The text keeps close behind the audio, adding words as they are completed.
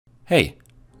Hey,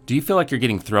 do you feel like you're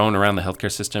getting thrown around the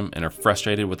healthcare system and are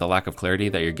frustrated with the lack of clarity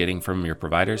that you're getting from your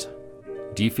providers?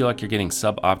 Do you feel like you're getting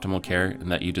suboptimal care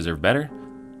and that you deserve better?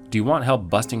 Do you want help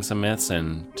busting some myths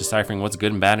and deciphering what's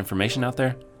good and bad information out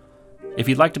there? If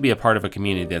you'd like to be a part of a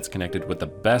community that's connected with the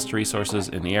best resources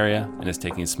in the area and is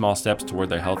taking small steps toward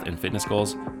their health and fitness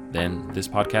goals, then this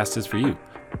podcast is for you.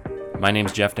 My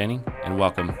name's Jeff Denning, and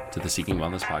welcome to the Seeking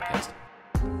Wellness Podcast.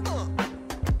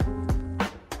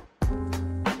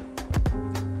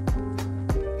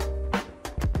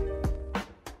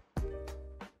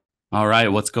 All right,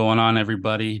 what's going on,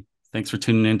 everybody? Thanks for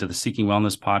tuning in to the Seeking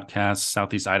Wellness Podcast,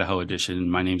 Southeast Idaho edition.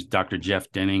 My name is Dr.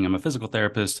 Jeff Denning. I'm a physical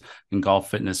therapist and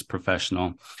golf fitness professional,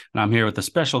 and I'm here with a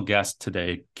special guest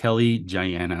today, Kelly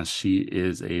Jianas. She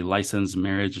is a licensed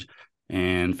marriage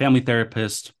and family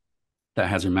therapist that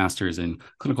has her master's in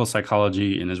clinical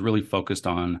psychology and is really focused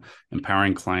on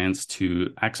empowering clients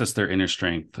to access their inner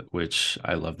strength, which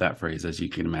I love that phrase, as you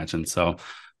can imagine. So,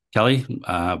 Kelly,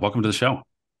 welcome to the show.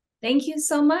 Thank you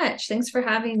so much. Thanks for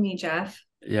having me, Jeff.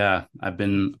 Yeah, I've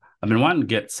been wanting to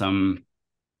get some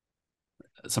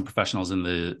professionals in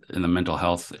the mental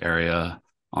health area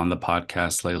on the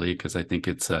podcast lately, because I think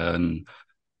it's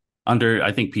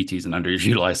I think PT is an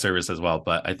underutilized service as well,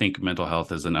 but I think mental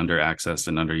health is an under-accessed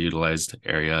and underutilized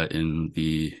area in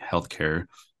the healthcare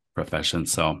profession.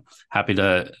 So happy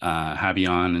to have you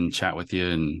on and chat with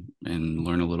you and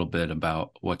learn a little bit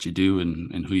about what you do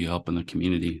and who you help in the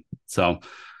community. So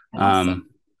Awesome.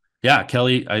 yeah,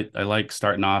 Kelly, I like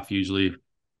starting off usually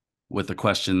with a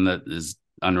question that is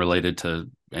unrelated to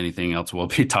anything else we'll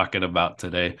be talking about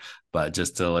today, but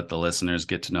just to let the listeners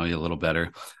get to know you a little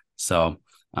better. So,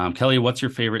 Kelly, what's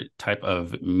your favorite type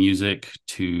of music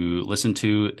to listen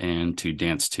to and to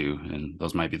dance to? And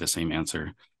those might be the same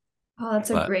answer. Oh,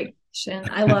 that's a But great question.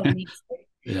 I love music.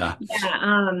 yeah,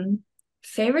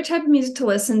 Favorite type of music to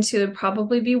listen to would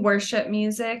probably be worship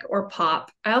music or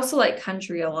pop. I also like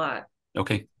country a lot.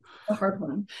 okay, A hard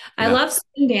one. I yeah. love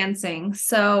swing dancing.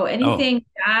 So Oh, anything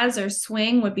jazz or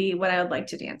swing would be what I would like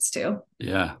to dance to.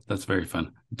 yeah, that's very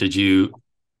fun.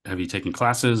 Have you taken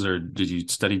classes or did you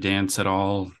study dance at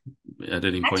all at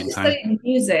any I point in actually time? studied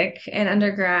music in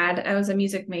undergrad. I was a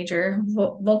music major,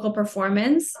 vocal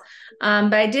performance.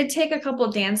 But I did take a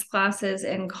couple dance classes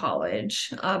in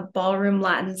college, a ballroom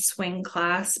Latin swing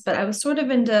class, but I was sort of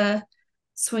into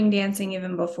swing dancing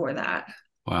even before that.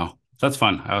 Wow, that's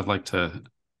fun. I would like to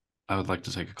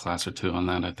take a class or two on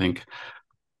that. I think.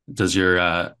 Does your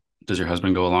does your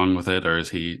husband go along with it, or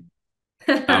is he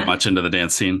not much into the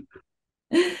dance scene?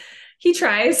 He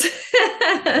tries.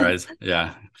 Right?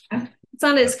 Yeah, It's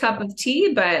not his cup of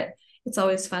tea, but it's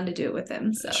always fun to do it with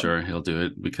him. So sure, he'll do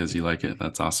it because you like it.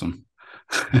 That's awesome.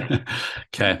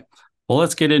 Okay. Well,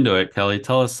 let's get into it, Kelly.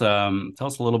 Tell us a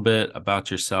little bit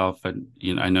about yourself. And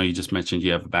I know you just mentioned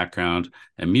you have a background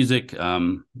in music.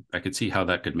 I could see how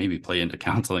that could maybe play into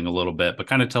counseling a little bit, but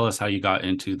kind of tell us how you got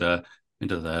into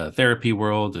the therapy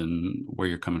world and where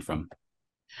you're coming from.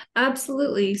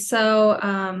 absolutely. So,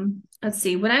 let's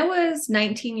see. When I was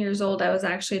 19 years old, I was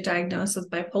actually diagnosed with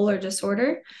bipolar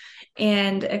disorder,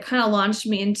 and it kind of launched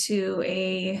me into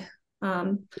a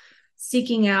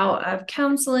seeking out of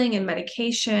counseling and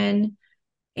medication,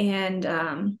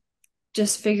 and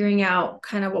just figuring out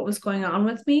kind of what was going on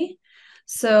with me.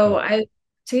 So,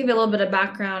 to give you a little bit of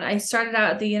background, I started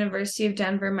out at the University of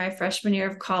Denver my freshman year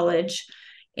of college,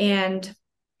 and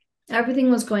everything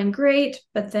was going great,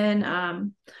 but then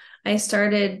I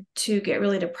started to get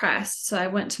really depressed. So I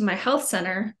went to my health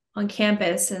center on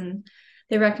campus and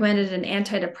they recommended an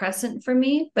antidepressant for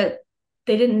me, but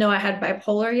they didn't know I had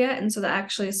bipolar yet. And so that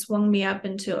actually swung me up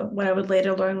into what I would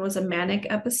later learn was a manic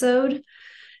episode.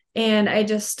 And I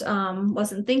just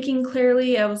wasn't thinking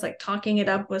clearly. I was like talking it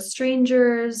up with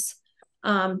strangers,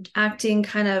 acting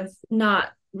kind of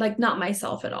not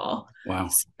myself at all. Wow.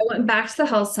 So I went back to the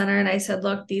health center and I said,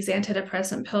 look, these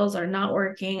antidepressant pills are not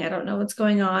working. I don't know what's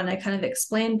going on. I kind of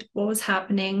explained what was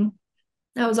happening.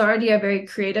 I was already a very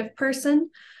creative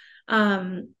person.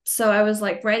 So I was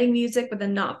like writing music, but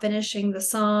then not finishing the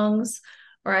songs.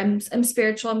 Or I'm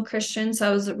spiritual, I'm Christian. So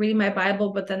I was reading my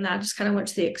Bible, but then that just kind of went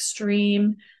to the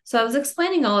extreme. So I was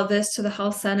explaining all of this to the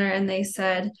health center, and they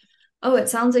said, oh, it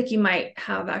sounds like you might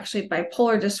have actually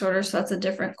bipolar disorder. So that's a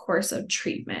different course of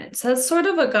treatment. So that's sort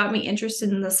of what got me interested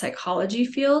in the psychology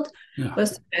field, Yeah.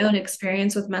 was my own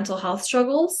experience with mental health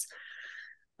struggles.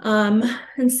 Um,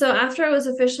 and so after I was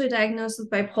officially diagnosed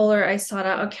with bipolar, I sought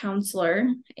out a counselor,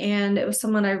 and it was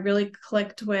someone I really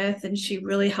clicked with, and she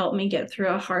really helped me get through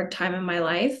a hard time in my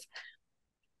life.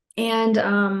 And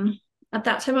at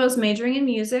that time, I was majoring in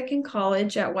music in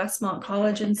college at Westmont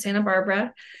College in Santa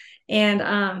Barbara.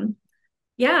 And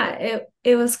Yeah,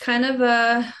 it was kind of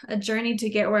a journey to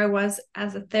get where I was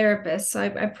as a therapist. So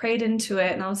I prayed into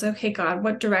it and I was like, okay, God,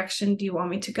 what direction do you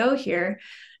want me to go here?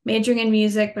 Majoring in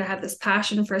music, but I had this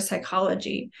passion for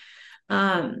psychology.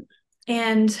 Um,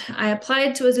 and I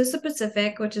applied to Azusa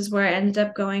Pacific, which is where I ended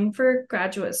up going for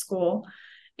graduate school.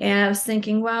 And I was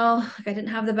thinking, well, like, I didn't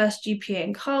have the best GPA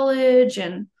in college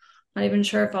and not even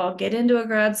sure if I'll get into a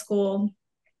grad school.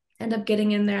 End up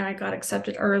getting in there. I got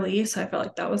accepted early. So I felt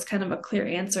like that was kind of a clear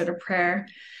answer to prayer.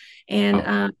 And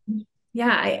Oh,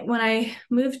 yeah, when I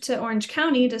moved to Orange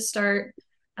County to start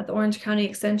at the Orange County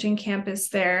Extension campus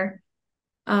there,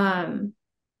 um,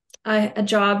 a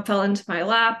job fell into my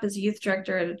lap as a youth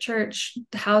director at a church.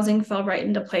 The housing fell right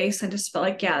into place. I just felt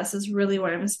like, yeah, this is really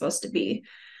where I'm supposed to be.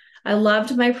 I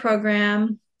loved my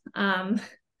program. Um,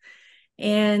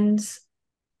 and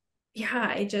yeah,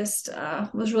 I just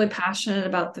was really passionate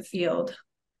about the field.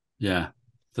 yeah,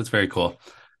 that's very cool.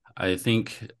 I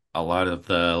think a lot of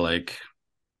the like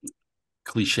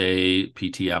cliche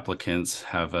PT applicants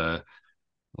have a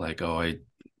like, oh, I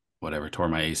whatever tore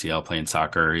my ACL playing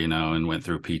soccer, and went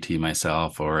through PT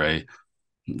myself, or I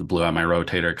blew out my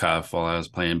rotator cuff while I was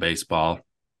playing baseball.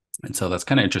 And so that's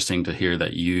kind of interesting to hear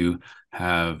that you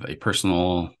have a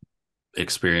personal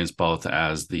experience both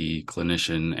as the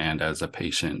clinician and as a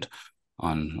patient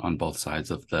on both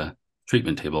sides of the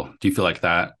treatment table. Do you feel like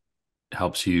that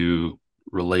helps you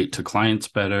relate to clients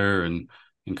better and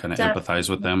kind of empathize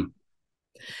with Definitely. them?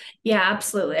 Yeah,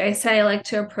 absolutely. I say I like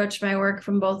to approach my work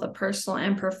from both a personal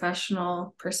and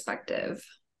professional perspective.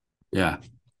 Yeah,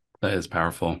 that is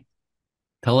powerful.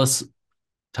 Tell us,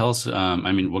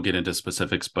 I mean, we'll get into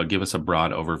specifics, but give us a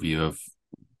broad overview of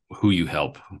who you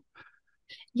help.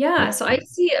 Yeah, What? so I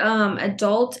see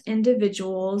adult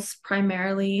individuals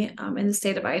primarily in the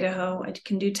state of Idaho. I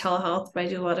can do telehealth, but I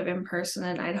do a lot of in person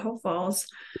in Idaho Falls.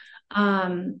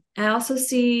 I also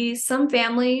see some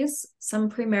families, some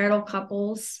premarital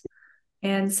couples,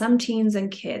 and some teens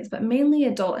and kids, but mainly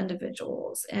adult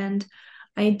individuals. And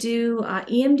I do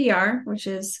EMDR, which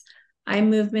is eye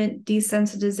movement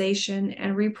desensitization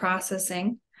and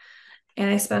reprocessing. And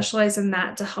I specialize in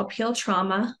that to help heal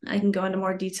trauma. I can go into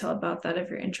more detail about that if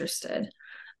you're interested.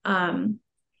 Um,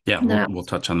 Yeah, and then we'll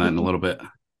touch on that in a little bit.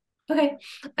 okay,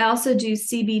 I also do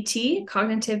CBT,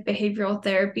 cognitive behavioral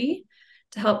therapy,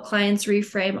 to help clients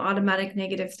reframe automatic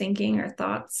negative thinking or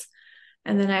thoughts.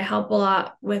 And then I help a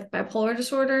lot with bipolar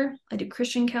disorder. I do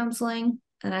Christian counseling,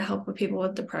 and I help with people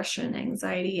with depression,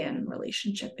 anxiety, and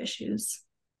relationship issues.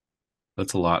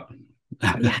 That's a lot.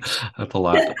 Yeah. That's a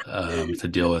lot to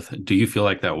deal with. Do you feel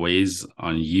like that weighs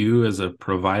on you as a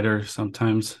provider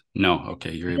sometimes? No.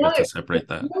 Okay, you're able No, to separate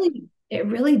that. it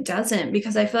really doesn't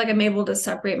because I feel like I'm able to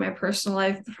separate my personal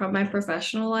life from my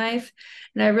professional life.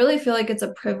 And I really feel like it's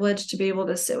a privilege to be able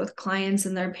to sit with clients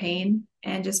in their pain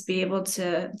and just be able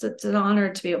to, it's an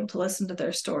honor to be able to listen to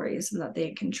their stories and that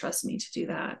they can trust me to do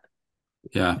that.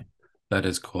 Yeah, that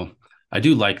is cool. I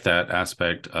do like that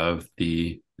aspect of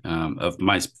the of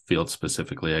my field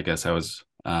specifically. I guess I was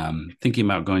thinking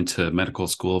about going to medical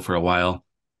school for a while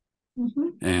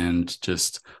Mhm. and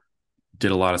just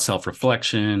did a lot of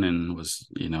self-reflection and was,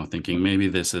 thinking maybe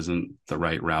this isn't the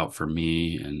right route for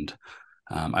me. And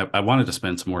I wanted to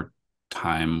spend some more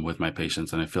time with my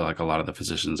patients. And I feel like a lot of the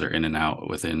physicians are in and out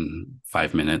within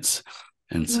 5 minutes.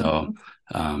 And so Mhm.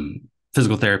 um,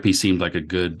 physical therapy seemed like a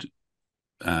good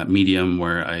medium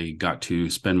where I got to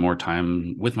spend more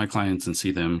time with my clients and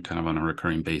see them kind of on a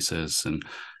recurring basis and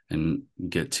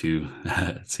get to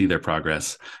see their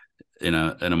progress in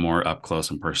a more up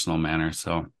close and personal manner.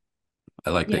 So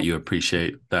I like that Yeah, you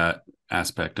appreciate that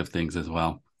aspect of things as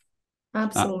well.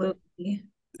 Uh, absolutely.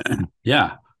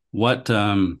 yeah. What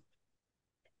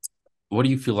what do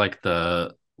you feel like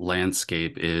the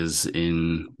landscape is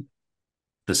in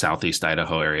the Southeast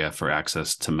Idaho area for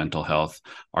access to mental health?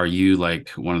 Are you like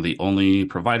one of the only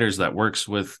providers that works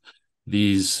with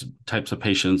these types of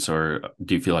patients, or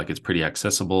do you feel like it's pretty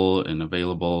accessible and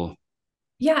available?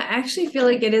 Yeah, I actually feel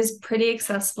like it is pretty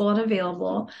accessible and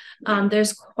available.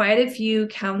 There's quite a few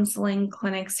counseling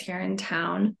clinics here in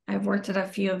town. I've worked at a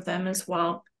few of them as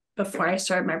well before I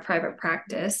started my private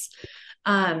practice.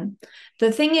 Um,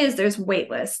 the thing is, there's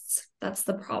wait lists. That's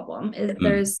the problem. Mm,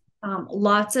 There's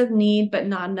lots of need, but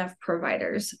not enough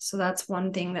providers. So that's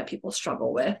one thing that people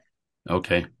struggle with.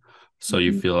 okay. So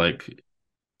you Mhm. feel like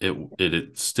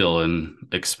it's still an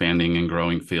expanding and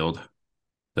growing field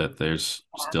that there's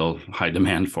still high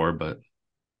demand for, but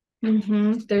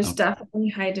There's okay. definitely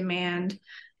high demand.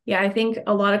 Yeah, I think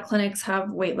a lot of clinics have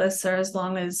wait lists that are as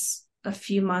long as a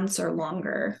few months or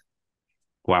longer.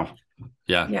 Wow.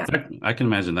 Yeah. Yeah. I can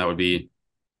imagine that would be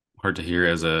hard to hear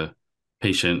as a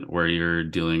patient where you're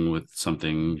dealing with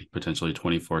something potentially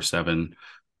 24/7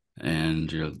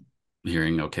 and you're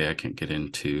hearing, okay, I can't get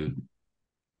into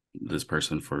this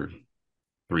person for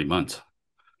 3 months.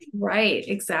 Right,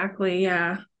 exactly.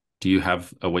 Yeah. Do you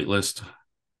have a wait list?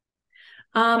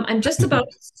 I'm just about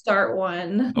to start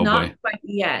one, Oh not boy. quite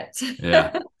yet.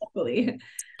 Yeah. Hopefully.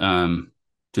 Do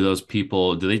those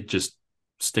people, do they just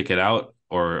stick it out,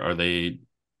 or are they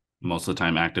most of the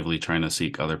time actively trying to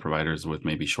seek other providers with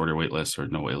maybe shorter wait lists or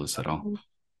no wait lists at all?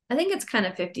 I think it's kind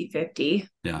of 50-50.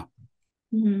 Yeah.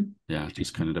 Mhm. Yeah.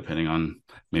 Just kind of depending on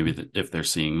maybe if they're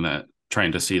seeing that,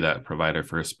 trying to see that provider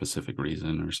for a specific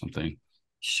reason or something.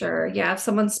 Sure. Yeah. If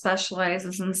someone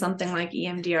specializes in something like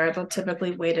EMDR, they'll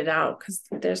typically wait it out because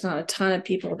there's not a ton of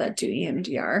people that do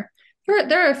EMDR.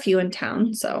 There are a few in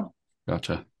town. So,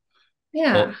 Gotcha.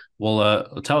 yeah.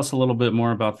 Well, tell us a little bit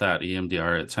more about that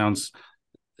EMDR. It sounds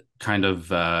kind of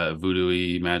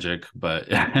voodoo-y magic, but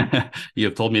you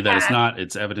have told me that it's Yeah. not.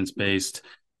 It's evidence-based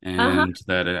Uh-huh. and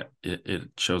that it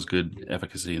shows good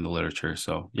efficacy in the literature.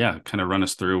 So yeah, kind of run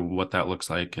us through what that looks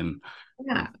like and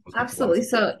Yeah, what that's about. absolutely.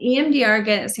 So EMDR,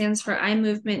 again, it stands for eye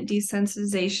movement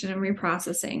desensitization and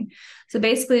reprocessing. So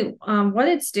basically, what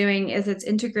it's doing is it's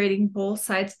integrating both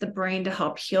sides of the brain to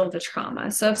help heal the trauma.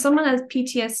 So if someone has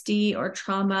PTSD or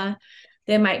trauma,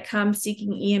 they might come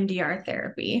seeking EMDR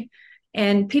therapy.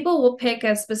 And people will pick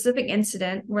a specific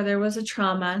incident where there was a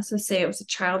trauma. So say it was a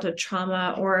childhood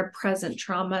trauma or a present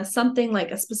trauma, something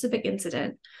like a specific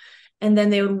incident, and then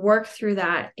they would work through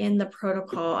that in the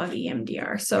protocol of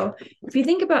EMDR. So if you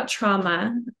think about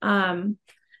trauma,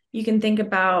 you can think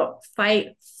about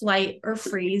fight, flight, or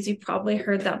freeze. You've probably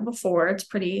heard that before. It's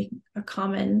pretty a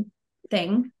common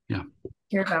thing Yeah. to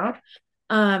hear about.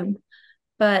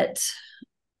 But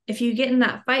if you get in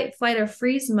that fight, flight, or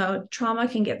freeze mode, trauma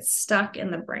can get stuck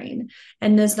in the brain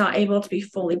and is not able to be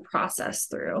fully processed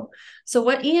through. So,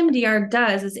 what EMDR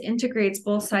does is integrates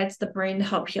both sides of the brain to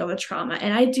help heal the trauma.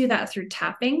 And I do that through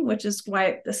tapping, which is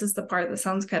why this is the part that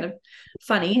sounds kind of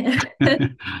funny.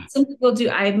 Some people do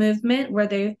eye movement where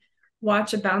they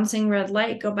watch a bouncing red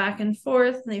light go back and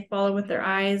forth and they follow with their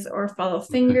eyes or follow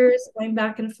fingers going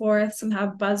back and forth. Some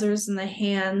have buzzers in the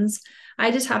hands.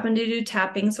 I just happen to do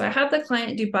tapping. So I have the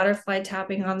client do butterfly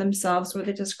tapping on themselves where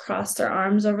they just cross their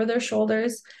arms over their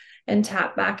shoulders and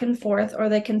tap back and forth, or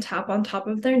they can tap on top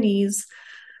of their knees,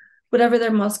 whatever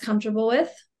they're most comfortable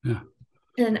with. Yeah.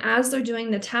 And as they're doing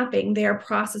the tapping, they are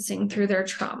processing through their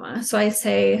trauma. So I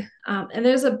say, and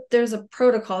there's a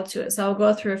protocol to it. So I'll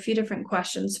go through a few different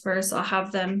questions first. I'll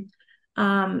have them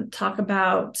talk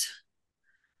about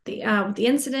the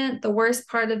incident, the worst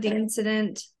part of the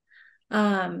incident.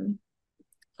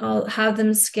 I'll have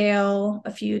them scale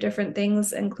a few different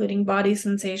things, including body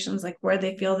sensations, like where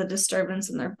they feel the disturbance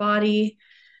in their body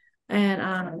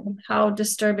and how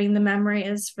disturbing the memory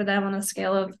is for them on a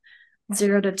scale of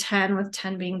 0 to 10, with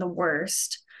 10 being the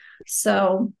worst.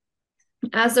 So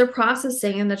as they're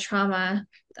processing in the trauma,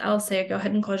 I'll say, go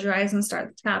ahead and close your eyes and start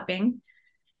the tapping.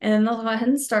 And then they'll go ahead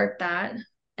and start that.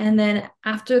 And then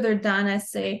after they're done, I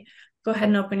say, go ahead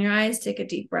and open your eyes, take a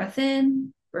deep breath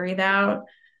in, breathe out.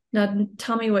 Now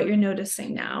tell me what you're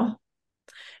noticing now.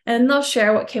 And they'll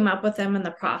share what came up with them in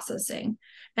the processing.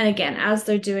 And again, as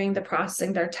they're doing the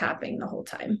processing, they're tapping the whole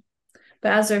time.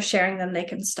 But as they're sharing them, they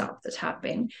can stop the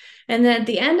tapping. And then at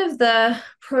the end of the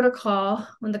protocol,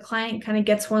 when the client kind of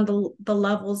gets one of the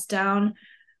levels down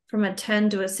from a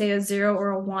 10 to say a 0 or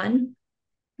a 1,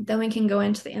 then we can go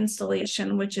into the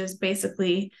installation, which is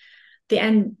basically the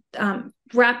end,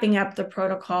 wrapping up the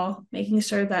protocol, making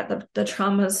sure that the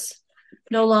trauma's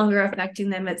no longer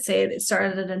affecting them. Let's say it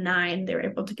started at a 9, they were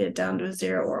able to get it down to a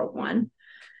 0 or a 1.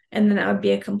 And then that would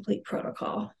be a complete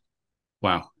protocol.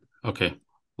 Wow. Okay.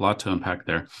 A lot to unpack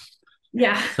there.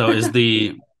 Yeah. So is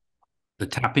the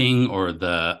tapping or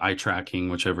the eye tracking,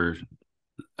 whichever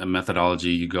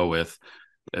methodology you go with,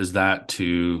 is that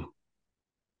to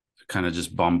kind of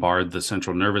just bombard the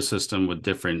central nervous system with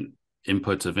different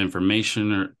inputs of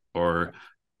information, or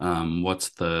what's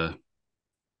the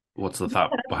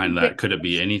thought behind that? Could it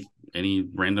be any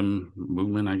random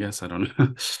movement? I guess I don't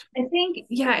know. I think,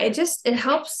 yeah, it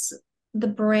helps the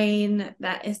brain,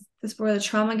 that is where the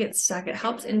trauma gets stuck. It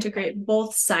helps integrate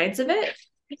both sides of it.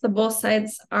 So both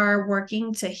sides are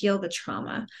working to heal the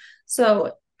trauma.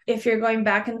 So if you're going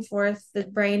back and forth, the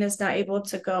brain is not able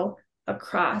to go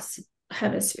across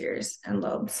hemispheres and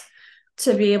lobes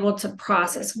to be able to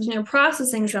process. When you're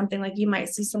processing something, like you might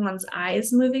see someone's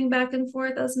eyes moving back and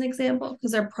forth as an example,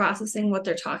 because they're processing what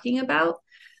they're talking about.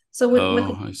 So with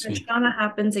the trauma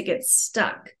happens, it gets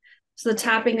stuck. So the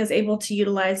tapping is able to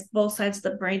utilize both sides of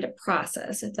the brain to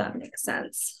process, if that makes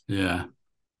sense. Yeah.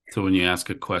 So when you ask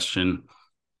a question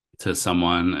to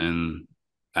someone and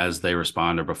as they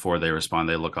respond or before they respond,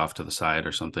 they look off to the side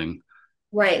or something.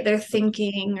 Right. They're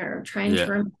thinking or trying to Yeah.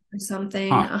 remember something.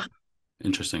 Huh.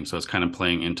 Interesting. So it's kind of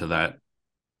playing into that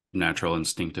natural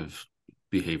instinctive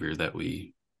behavior that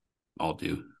we all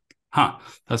do. Huh.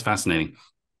 That's fascinating.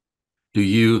 Do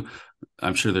you,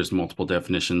 I'm sure there's multiple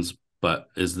definitions, but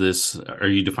are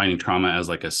you defining trauma as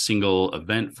like a single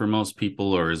event for most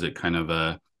people, or is it kind of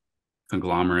a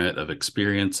conglomerate of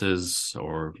experiences?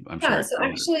 Or I'm Yeah, sure. so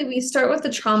actually we start with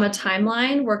the trauma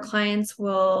timeline where clients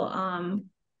will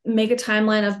make a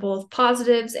timeline of both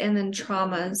positives and then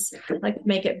traumas, like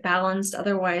make it balanced.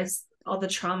 Otherwise, all the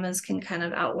traumas can kind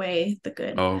of outweigh the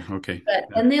good. Oh, okay. But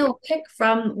Yeah. then they'll pick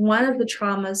from one of the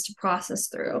traumas to process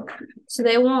through. So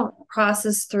they won't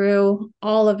process through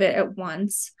all of it at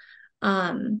once.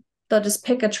 They'll just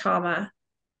pick a trauma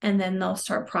and then they'll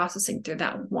start processing through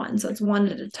that one. So it's one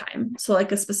at a time. So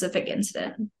like a specific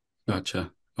incident.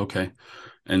 Gotcha. Okay.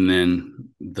 And then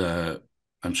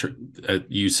I'm sure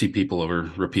you see people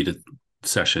over repeated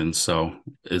sessions. So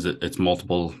it's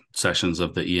multiple sessions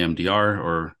of the EMDR,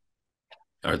 or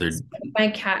are there? My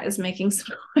cat is making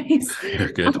some noise.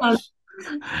 They're good. Um,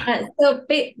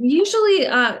 usually,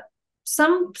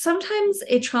 sometimes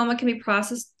a trauma can be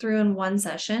processed through in one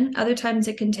session. Other times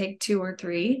it can take two or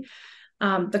three.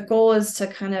 The goal is to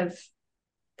kind of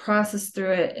process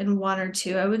through it in one or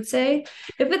two, I would say.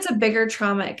 If it's a bigger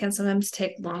trauma, it can sometimes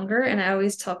take longer. And I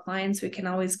always tell clients we can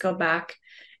always go back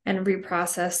and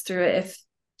reprocess through it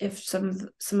if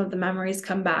some of the memories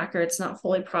come back or it's not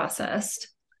fully processed.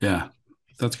 Yeah,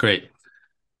 that's great.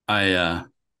 I uh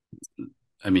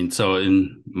I mean, so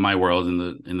in my world,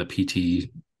 in the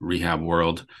PT rehab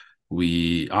world,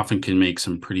 we often can make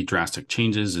some pretty drastic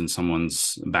changes in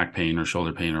someone's back pain or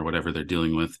shoulder pain or whatever they're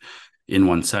dealing with in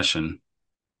one session.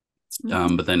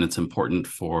 But then it's important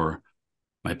for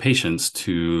my patients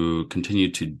to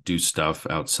continue to do stuff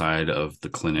outside of the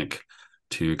clinic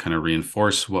to kind of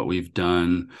reinforce what we've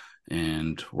done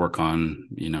and work on,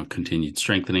 continued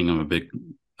strengthening. I'm a big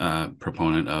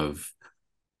proponent of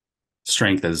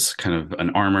strength as kind of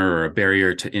an armor or a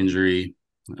barrier to injury,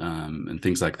 and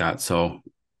things like that. So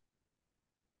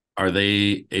are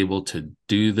they able to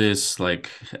do this like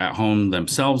at home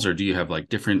themselves, or do you have like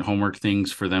different homework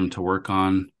things for them to work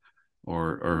on,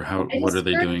 or I what are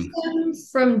they discourage doing? them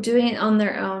from doing it on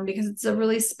their own because it's a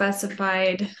really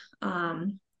specified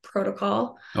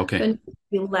protocol. So it Okay. needs to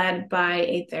be led by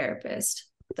a therapist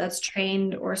that's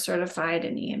trained or certified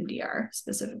in EMDR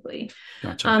specifically.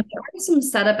 Gotcha. There are some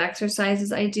setup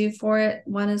exercises I do for it.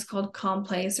 One is called Calm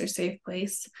Place or Safe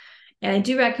Place. And I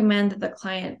do recommend that the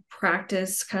client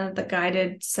practice kind of the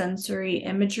guided sensory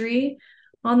imagery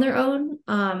on their own.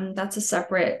 That's a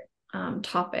separate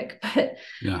topic, but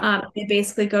Yeah. they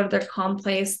basically go to their calm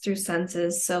place through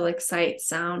senses. So, like sight,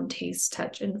 sound, taste,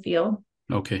 touch, and feel,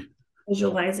 Okay.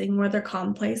 visualizing where their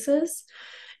calm place is.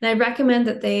 And I recommend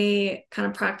that they kind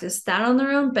of practice that on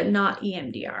their own, but not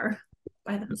EMDR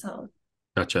by themselves.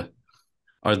 Gotcha.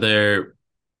 Are there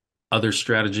other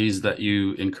strategies that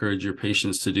you encourage your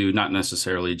patients to do? Not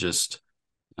necessarily just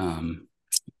um,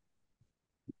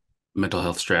 mental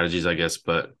health strategies, I guess,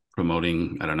 but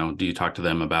promoting, I don't know, do you talk to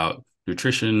them about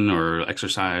nutrition or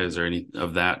exercise or any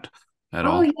of that at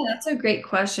Oh, all? yeah, that's a great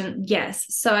question. Yes.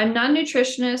 So I'm not a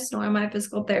nutritionist nor am I a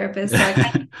physical therapist. So I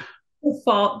kind of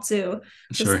default to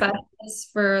the Sure.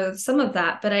 specialist for some of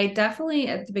that. But I definitely,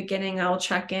 at the beginning, I'll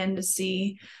check in to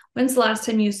see when's the last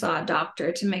time you saw a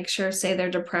doctor to make sure, say,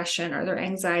 their depression or their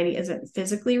anxiety isn't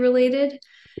physically related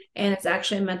and it's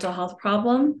actually a mental health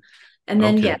problem. And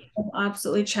then, Okay. yes, I'll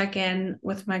absolutely check in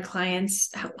with my clients.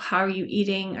 How are you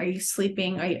eating? Are you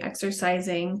sleeping? Are you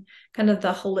exercising? Kind of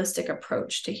the holistic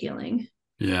approach to healing.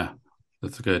 Yeah,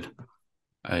 that's good.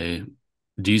 I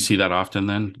Do you see that often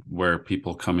then, where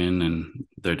people come in and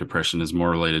their depression is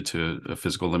more related to a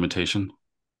physical limitation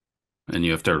and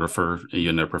you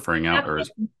end up referring out, or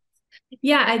is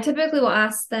Yeah, I typically will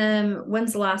ask them,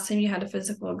 when's the last time you had a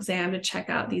physical exam to check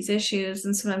out these issues?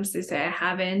 And sometimes they say, I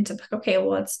haven't. I'm like, okay, well,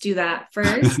 let's do that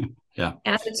first. yeah,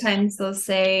 Other times they'll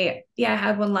say, yeah, I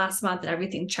had one last month and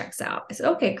everything checks out. I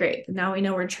said, okay, great. Now we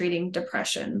know we're treating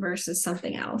depression versus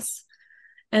something else.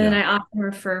 And then yeah, I often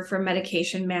refer for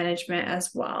medication management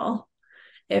as well,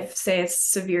 if, say, it's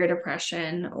severe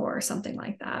depression or something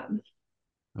like that.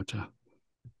 gotcha.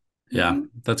 Yeah, Mhm.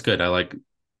 that's good. I like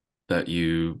that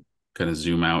you kind of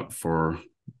zoom out for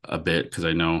a bit, because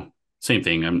I know same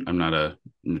thing. I'm not a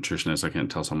nutritionist. I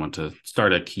can't tell someone to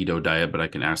start a keto diet, but I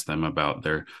can ask them about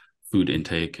their food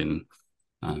intake and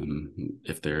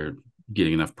if they're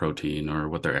getting enough protein or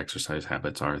what their exercise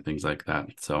habits are, things like that.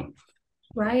 So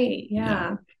Right. yeah,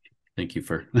 Yeah. Thank you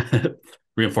for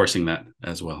reinforcing that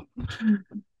as well. Mhm.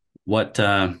 What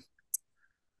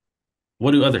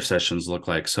do other sessions look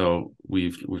like? So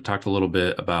we've talked a little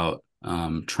bit about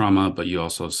trauma, but you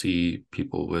also see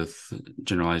people with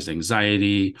generalized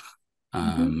anxiety,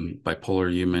 Mhm.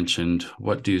 bipolar. You mentioned.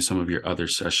 What do some of your other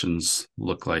sessions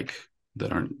look like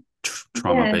that aren't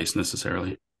trauma Yeah. based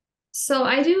necessarily? So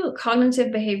I do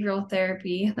cognitive behavioral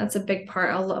therapy. That's a big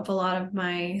part of a lot of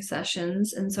my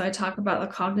sessions. And so I talk about the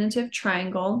cognitive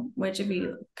triangle, which if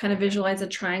you kind of visualize a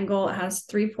triangle, it has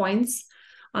 3 points.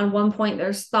 On one point,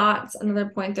 there's thoughts, another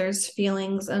point, there's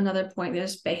feelings, another point,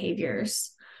 there's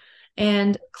behaviors.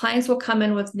 And clients will come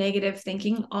in with negative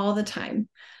thinking all the time.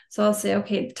 So I'll say,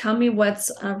 okay, tell me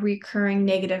what's a recurring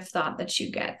negative thought that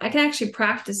you get. I can actually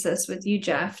practice this with you,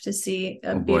 Jeff, to see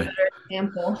Oh be a boy. better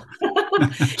example.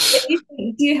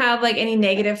 Do you have like any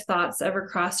negative thoughts ever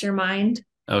cross your mind?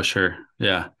 Oh, sure.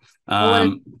 Yeah. What would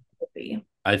Um, it be?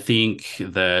 I think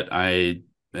that I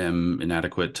am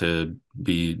inadequate to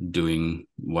be doing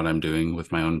what I'm doing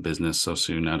with my own business so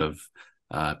soon out of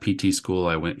PT school.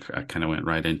 I kind of went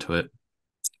right into it.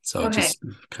 So Okay. just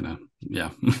kind of,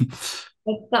 yeah.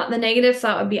 The negative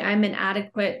thought would be I'm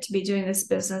inadequate to be doing this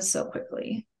business so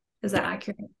quickly. Is that Yeah.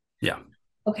 accurate? Yeah.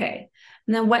 Okay.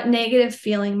 And then what negative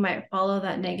feeling might follow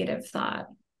that negative thought?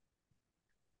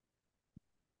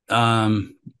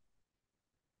 Um,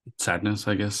 Sadness,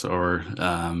 I guess, or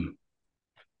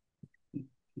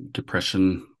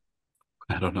depression.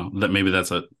 I don't know. That maybe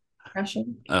that's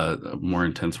Depression? a more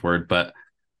intense word, but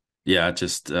yeah,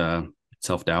 just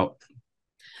self-doubt.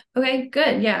 Okay,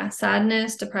 good. Yeah.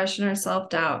 Sadness, depression, or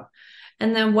self-doubt.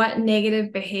 And then what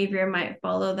negative behavior might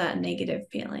follow that negative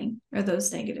feeling or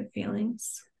those negative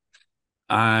feelings?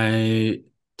 I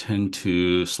tend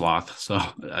to sloth, so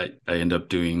I end up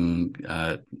doing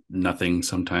nothing.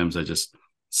 Sometimes I just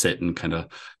sit and kind of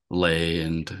lay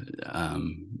and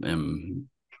am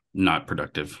not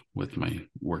productive with my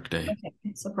work day.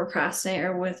 Okay. So procrastinate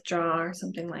or withdraw or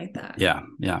something like that. Yeah,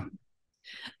 yeah.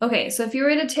 Okay, so if you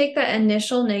were to take that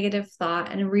initial negative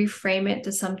thought and reframe it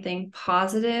to something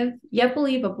positive, yet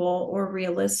believable or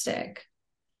realistic,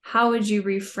 how would you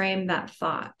reframe that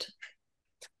thought?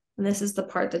 And this is the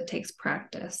part that takes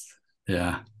practice.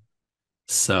 Yeah.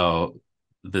 So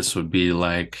this would be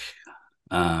like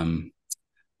um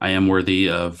I am worthy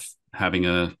of having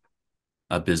a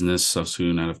business so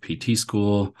soon out of PT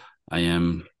school. I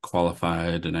am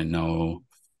qualified and I know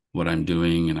what I'm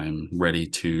doing and I'm ready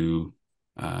to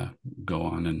uh, go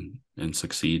on and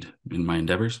succeed in my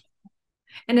endeavors.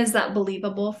 And is that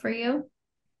believable for you?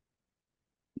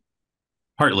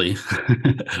 Partly.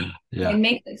 Okay, Yeah.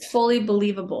 make it fully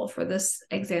believable for this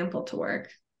example to work.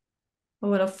 What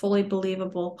would a fully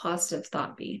believable positive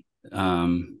thought be?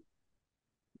 Um,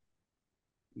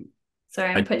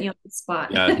 Sorry, I'm I, putting you on the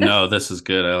spot. yeah, no, this is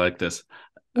good. I like this.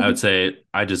 I would say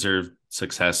I deserve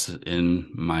success in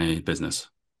my business.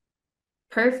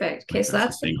 Perfect. Okay, Make so that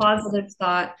that's the succinct. positive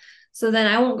thought. So then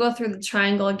I won't go through the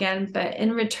triangle again, but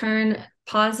in return,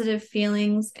 positive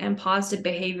feelings and positive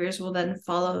behaviors will then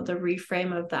follow the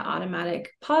reframe of that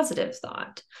automatic positive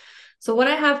thought. So, what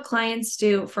I have clients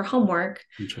do for homework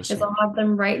is Interesting. I'll have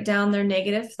them write down their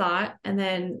negative thought, and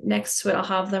then next to it, I'll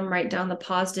have them write down the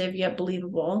positive yet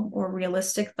believable or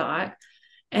realistic thought,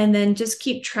 and then just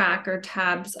keep track or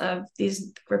tabs of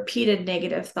these repeated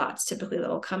negative thoughts typically that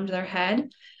will come to their head.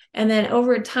 And then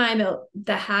over time,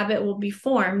 the habit will be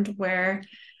formed where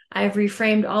I've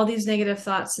reframed all these negative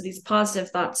thoughts to these positive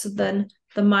thoughts. So then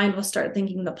the mind will start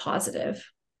thinking the positive.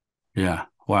 Yeah.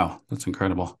 Wow. That's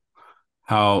incredible.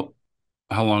 How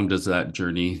how long does that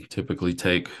journey typically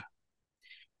take?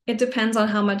 It depends on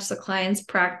how much the clients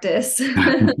practice.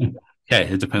 Okay,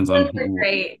 it depends Some on are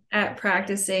great at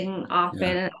practicing often,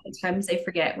 yeah. and sometimes they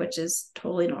forget, which is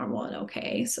totally normal and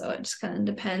okay. So it just kind of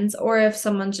depends. Or if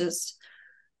someone's just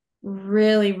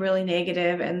really, really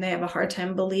negative and they have a hard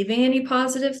time believing any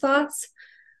positive thoughts,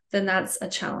 then that's a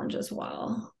challenge as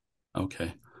well.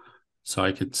 Okay. So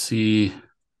I could see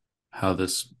how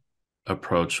this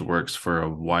approach works for a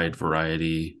wide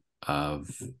variety of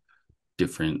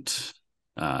different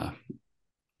uh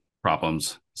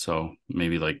problems. So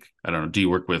maybe like I don't know, do you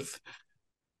work with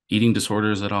eating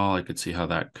disorders at all? I could see how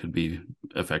that could be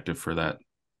effective for that.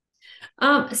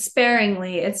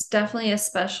 Sparingly, it's definitely a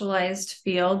specialized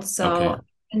field, so Okay, I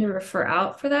tend to refer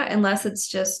out for that unless it's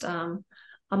just a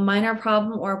minor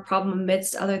problem or a problem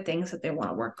amidst other things that they want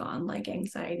to work on, like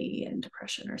anxiety and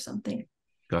depression or something.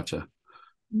 gotcha.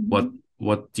 What Mhm.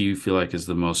 what do you feel like is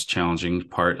the most challenging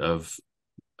part of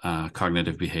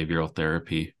cognitive behavioral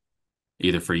therapy,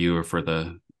 either for you or for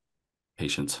the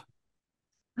patients?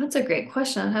 That's a great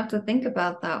question. I'd have to think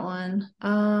about that one.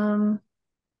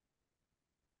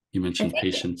 You I mentioned think,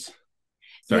 patience.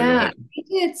 Sorry, go yeah, I ahead. think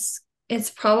it's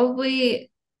probably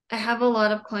I have a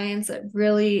lot of clients that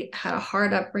really had a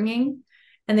hard upbringing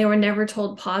and they were never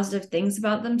told positive things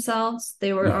about themselves.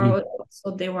 They were Hmm. always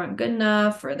told they weren't good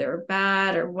enough or they were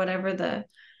bad or whatever the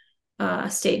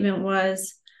statement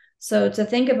was. So to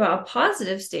think about a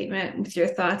positive statement with your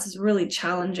thoughts is really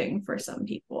challenging for some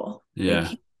people. They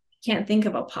Yeah, can't think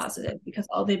of a positive because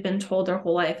all they've been told their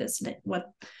whole life is what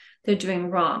they're doing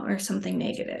wrong or something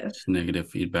negative. just negative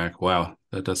feedback. Wow,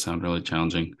 that does sound really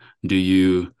challenging. Do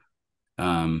you,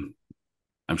 um,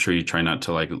 I'm sure you try not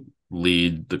to like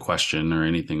lead the question or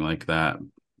anything like that.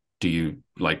 Do you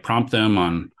like prompt them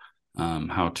on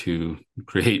how to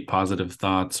create positive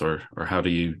thoughts, or how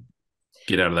do you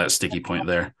get out of that sticky point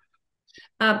there?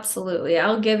 Absolutely.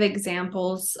 I'll give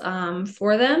examples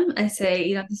for them. I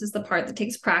say, this is the part that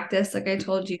takes practice, like I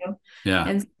told you. Yeah.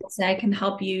 And say, I can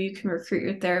help you. You can recruit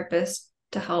your therapist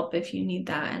to help if you need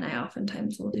that. And I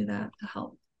oftentimes will do that to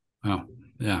help. Oh,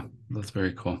 yeah, that's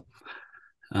very cool.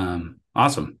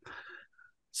 Awesome.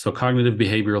 So cognitive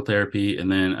behavioral therapy,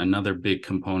 and then another big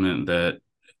component that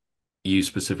you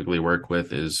specifically work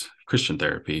with is Christian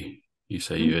therapy. You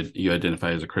say you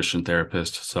identify as a Christian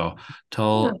therapist. So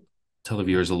Yeah. tell the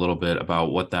viewers a little bit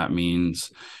about what that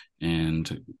means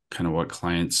and kind of what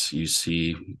clients you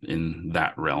see in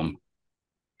that realm.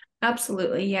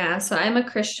 Absolutely. Yeah. So I'm a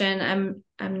Christian.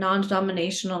 I'm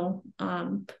non-denominational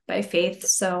by faith.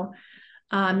 So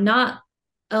not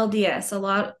LDS. A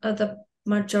lot of the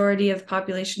majority of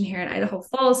population here in Idaho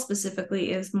Falls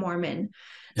specifically is Mormon.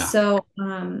 Yeah. So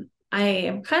I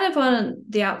am kind of on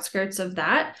the outskirts of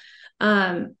that.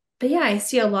 But yeah, I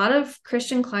see a lot of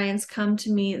Christian clients come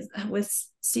to me with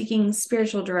seeking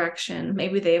spiritual direction.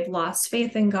 Maybe they've lost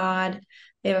faith in God,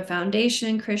 they have a foundation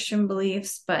in Christian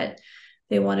beliefs, but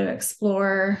they want to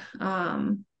explore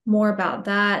more about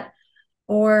that.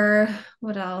 Or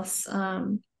what else?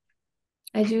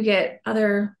 I do get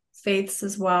other faiths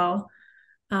as well.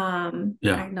 Yeah.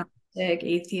 Agnostic,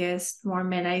 atheist,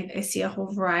 Mormon. I see a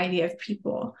whole variety of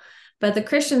people. But the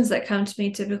Christians that come to me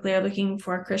typically are looking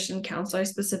for a Christian counselor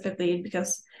specifically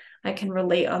because I can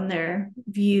relate on their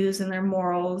views and their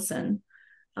morals and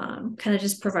kind of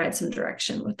just provide some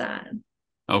direction with that.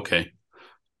 Okay.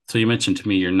 So you mentioned to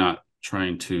me you're not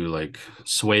trying to like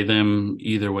sway them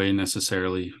either way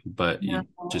necessarily, but you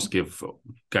just No. give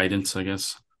guidance, I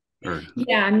guess. Or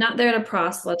Yeah, I'm not there to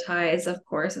proselytize, of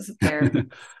course, as a therapist.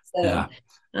 So, yeah,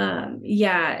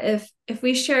 yeah, if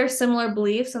we share similar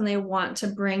beliefs and they want to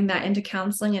bring that into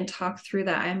counseling and talk through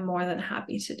that, I'm more than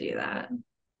happy to do that.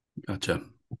 gotcha.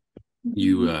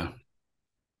 You Mhm.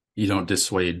 you don't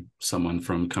dissuade someone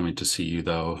from coming to see you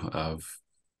though of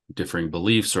differing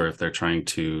beliefs, or if they're trying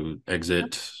to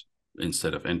exit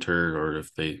instead of enter, or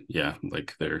if they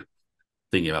like they're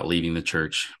thinking about leaving the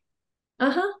church.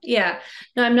 Uh-huh. Yeah.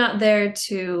 No, I'm not there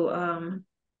to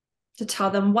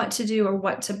tell them what to do or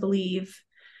what to believe.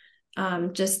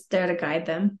 Just there to guide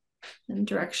them in the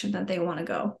direction that they want to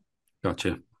go.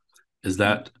 Gotcha. Is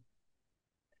that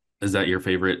is that your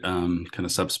favorite kind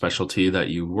of subspecialty that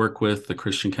you work with, the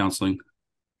Christian counseling?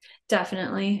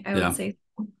 Definitely, I would Yeah. say.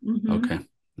 Mhm. Okay.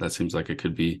 That seems like it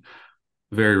could be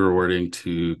very rewarding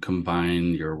to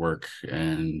combine your work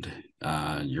and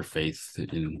your faith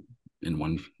in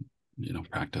one,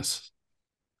 practice.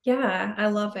 Yeah, I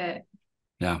love it.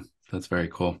 Yeah, that's very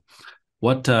cool.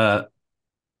 What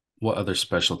what other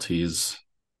specialties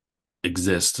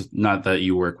exist? Not that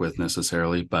you work with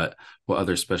necessarily, but what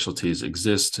other specialties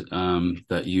exist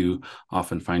that you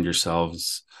often find yourself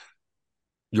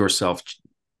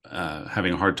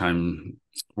having a hard time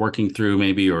working through,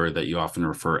 maybe, or that you often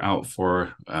refer out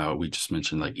for? We just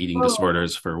mentioned like eating Oh,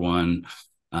 disorders for one,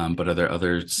 but are there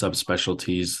other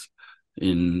subspecialties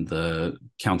in the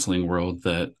counseling world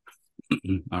that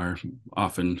are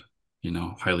often,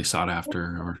 highly sought after?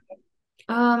 Or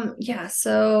yeah,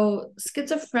 so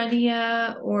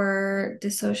schizophrenia or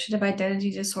dissociative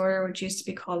identity disorder, which used to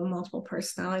be called multiple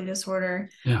personality disorder,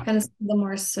 yeah, kind of the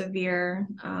more severe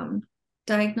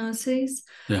diagnoses.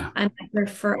 yeah, I might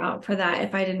refer out for that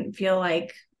if I didn't feel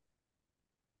like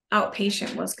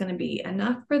outpatient was going to be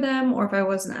enough for them or if I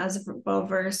wasn't as well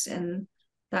versed in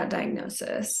that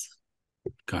diagnosis.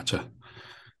 gotcha.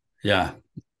 Yeah,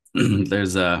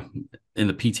 there's in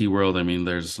the PT world, I mean,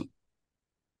 there's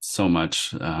so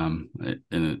much, and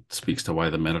it speaks to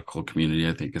why the medical community,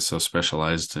 I think, is so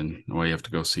specialized, and why you have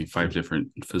to go see five different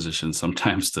physicians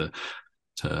sometimes to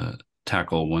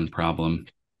tackle one problem.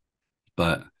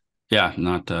 But yeah,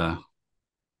 not to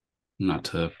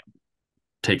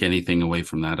take anything away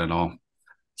from that at all.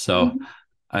 So Mhm.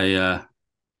 I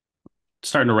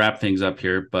starting to wrap things up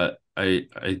here, but I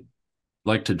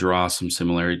like to draw some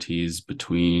similarities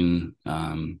between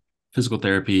physical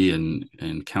therapy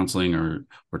and counseling or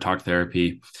talk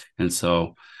therapy. And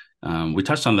so we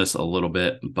touched on this a little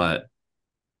bit, but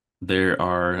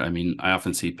I mean, I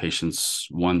often see patients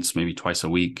once, maybe twice a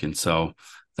week. And so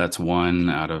that's one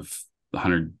out of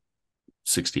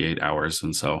 168 hours.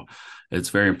 And so it's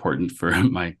very important for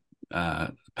my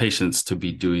patients to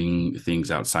be doing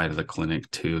things outside of the clinic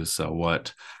too. So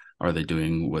what are they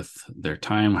doing with their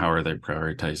time? How are they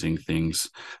prioritizing things?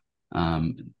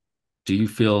 Um, do you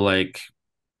feel like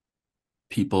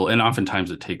people, and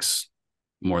oftentimes it takes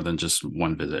more than just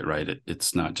one visit, right?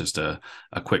 It's not just a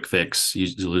quick fix.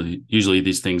 Usually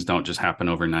these things don't just happen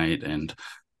overnight. And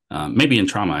maybe in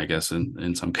trauma, I guess,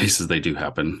 in some cases they do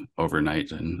happen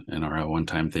overnight and are a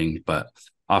one-time thing. But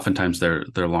oftentimes they're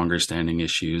longer standing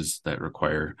issues that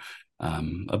require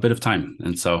a bit of time.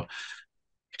 And so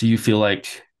do you feel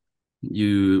like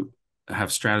you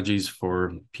have strategies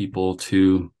for people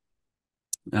to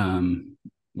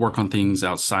work on things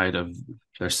outside of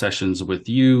their sessions with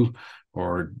you,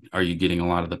 or are you getting a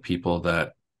lot of the people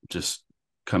that just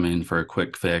come in for a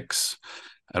quick fix?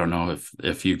 I don't know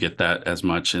if you get that as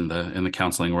much in the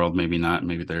counseling world. Maybe not.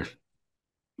 Maybe their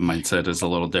mindset is a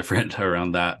little different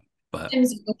around that. But they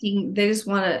just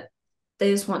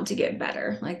want to get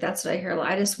better. Like that's what I hear a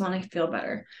lot. I just want to feel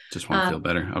better. just want to feel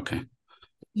better. Okay.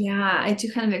 Yeah, I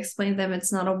do kind of explain to them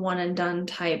it's not a one and done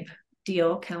type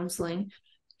deal. Counseling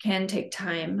can take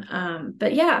time.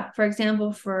 But yeah, for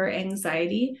example, for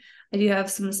anxiety, I do have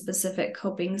some specific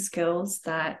coping skills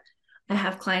that I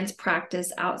have clients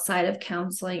practice outside of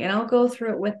counseling, and I'll go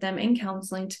through it with them in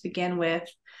counseling to begin with.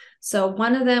 So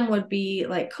one of them would be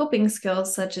like coping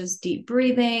skills such as deep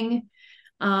breathing,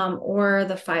 or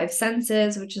the five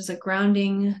senses, which is a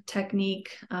grounding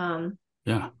technique.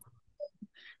 Yeah.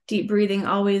 Deep breathing,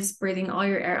 always breathing all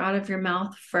your air out of your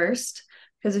mouth first,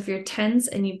 because if you're tense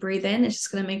and you breathe in, it's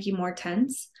just going to make you more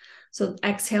tense. So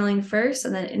exhaling first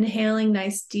and then inhaling,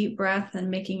 nice deep breath, and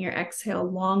making your exhale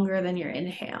longer than your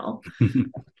inhale.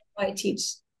 I teach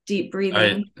deep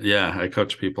breathing. I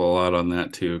coach people a lot on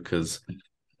that too, because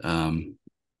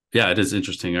yeah, it is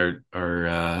interesting. Our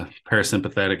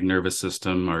parasympathetic nervous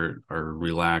system, our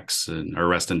relax and our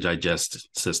rest and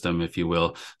digest system, if you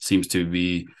will, seems to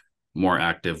be more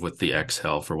active with the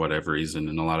exhale for whatever reason.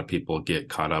 And a lot of people get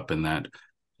caught up in that,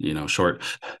 short,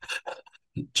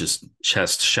 just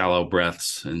chest shallow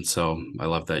breaths. And so I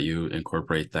love that you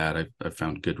incorporate that. I've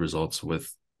found good results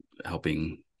with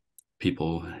helping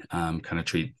people kind of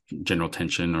treat general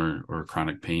tension or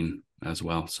chronic pain as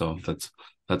well. So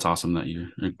that's awesome that you're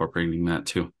incorporating that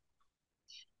too.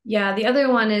 Yeah, the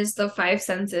other one is the five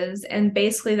senses. And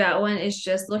basically, that one is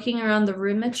just looking around the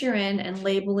room that you're in and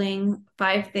labeling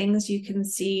five things you can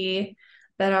see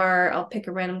that are, I'll pick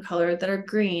a random color, that are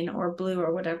green or blue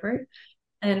or whatever.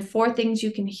 And four things you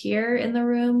can hear in the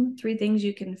room, three things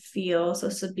you can feel. So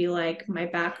this would be like my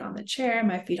back on the chair,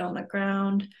 my feet on the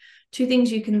ground, two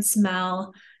things you can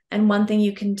smell, and one thing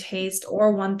you can taste,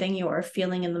 or one thing you are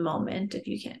feeling in the moment if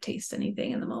you can't taste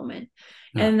anything in the moment.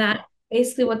 Yeah. And that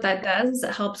basically what that does is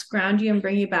it helps ground you and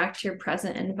bring you back to your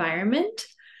present environment,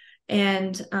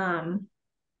 and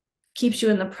keeps you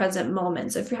in the present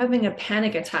moment. So if you're having a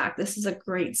panic attack, this is a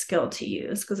great skill to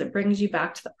use because it brings you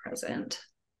back to the present.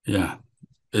 Yeah.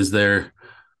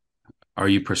 Are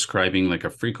you prescribing like a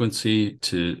frequency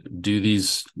to do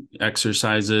these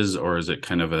exercises, or is it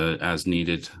kind of a as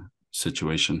needed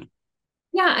situation?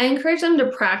 Yeah, I encourage them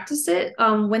to practice it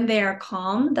when they are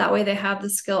calm. That way they have the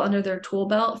skill under their tool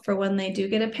belt for when they do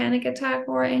get a panic attack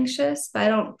or anxious. But I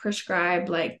don't prescribe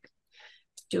like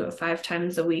do it 5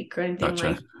 times a week or anything Gotcha.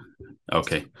 like.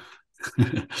 Okay.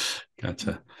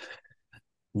 Gotcha.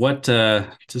 What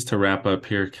just to wrap up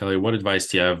here, Kelly, what advice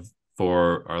do you have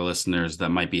for our listeners that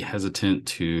might be hesitant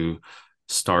to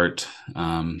start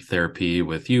therapy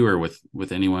with you or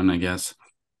with anyone, I guess?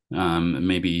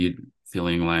 Maybe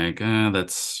feeling like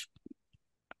that's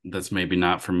maybe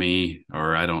not for me,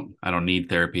 or I don't need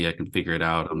therapy. I can figure it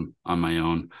out on my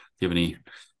own. Do you have any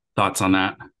thoughts on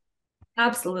that?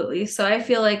 Absolutely. So I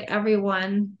feel like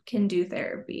everyone can do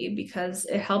therapy because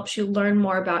it helps you learn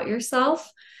more about yourself.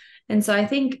 And so I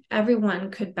think everyone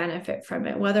could benefit from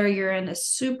it, whether you're in a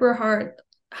super hard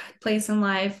place in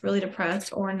life, really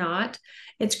depressed or not.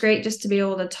 It's great just to be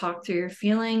able to talk through your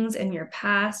feelings and your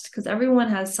past because everyone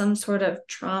has some sort of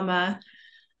trauma,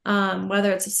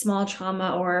 whether it's a small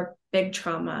trauma or a big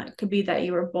trauma. It could be that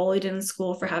you were bullied in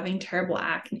school for having terrible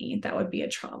acne. That would be a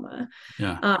trauma.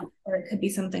 Yeah. Or it could be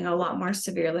something a lot more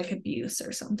severe, like abuse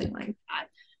or something like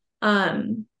that.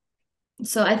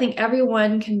 So I think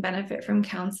everyone can benefit from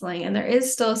counseling, and there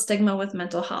is still a stigma with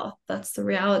mental health. That's the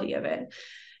reality of it.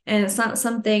 And it's not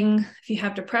something, if you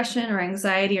have depression or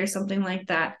anxiety or something like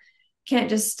that, you can't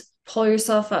just pull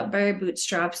yourself up by your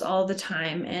bootstraps all the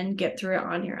time and get through it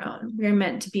on your own. You're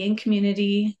meant to be in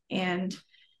community and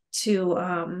to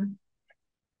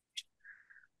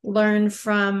learn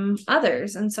from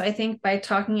others. And so I think by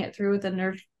talking it through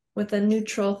with a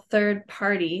neutral third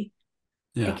party,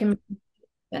 it can be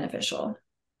beneficial.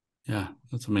 Yeah,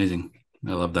 that's amazing.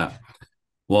 I love that.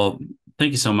 Well,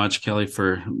 thank you so much, Kelly,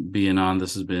 for being on.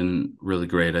 This has been really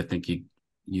great. I think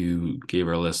you gave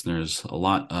our listeners a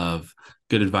lot of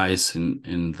good advice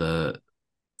in the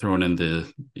throwing in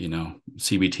the,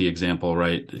 CBT example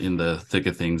right in the thick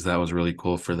of things. That was really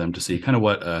cool for them to see kind of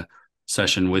what a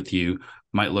session with you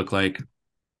might look like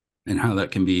and how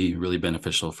that can be really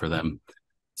beneficial for them.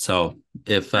 So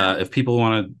if people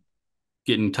want to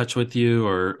get in touch with you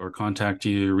or contact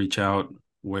you, reach out,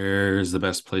 where is the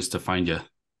best place to find you?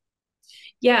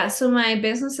 Yeah, so my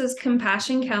business is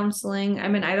Compassion Counseling.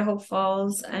 I'm in Idaho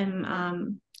Falls.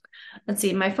 Let's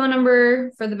see, my phone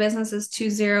number for the business is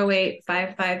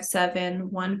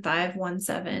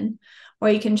 208-557-1517. Or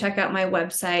you can check out my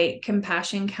website,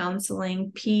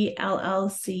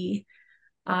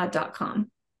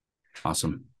 compassioncounselingpllc.com.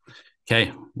 Awesome.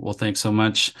 Okay. Well, thanks so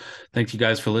much. Thank you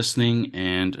guys for listening,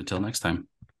 and until next time.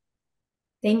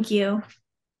 Thank you.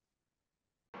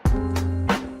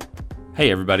 Hey,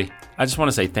 everybody. I just want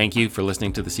to say thank you for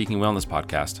listening to the Seeking Wellness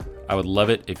podcast. I would love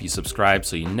it if you subscribe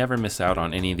so you never miss out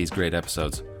on any of these great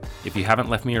episodes. If you haven't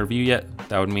left me a review yet,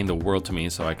 that would mean the world to me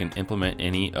so I can implement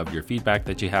any of your feedback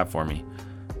that you have for me.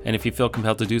 And if you feel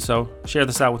compelled to do so, share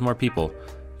this out with more people,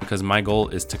 because my goal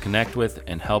is to connect with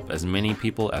and help as many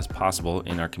people as possible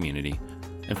in our community.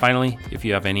 And finally, if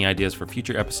you have any ideas for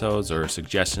future episodes or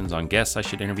suggestions on guests I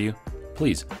should interview,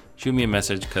 please shoot me a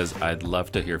message because I'd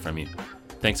love to hear from you.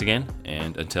 Thanks again,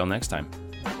 and until next time.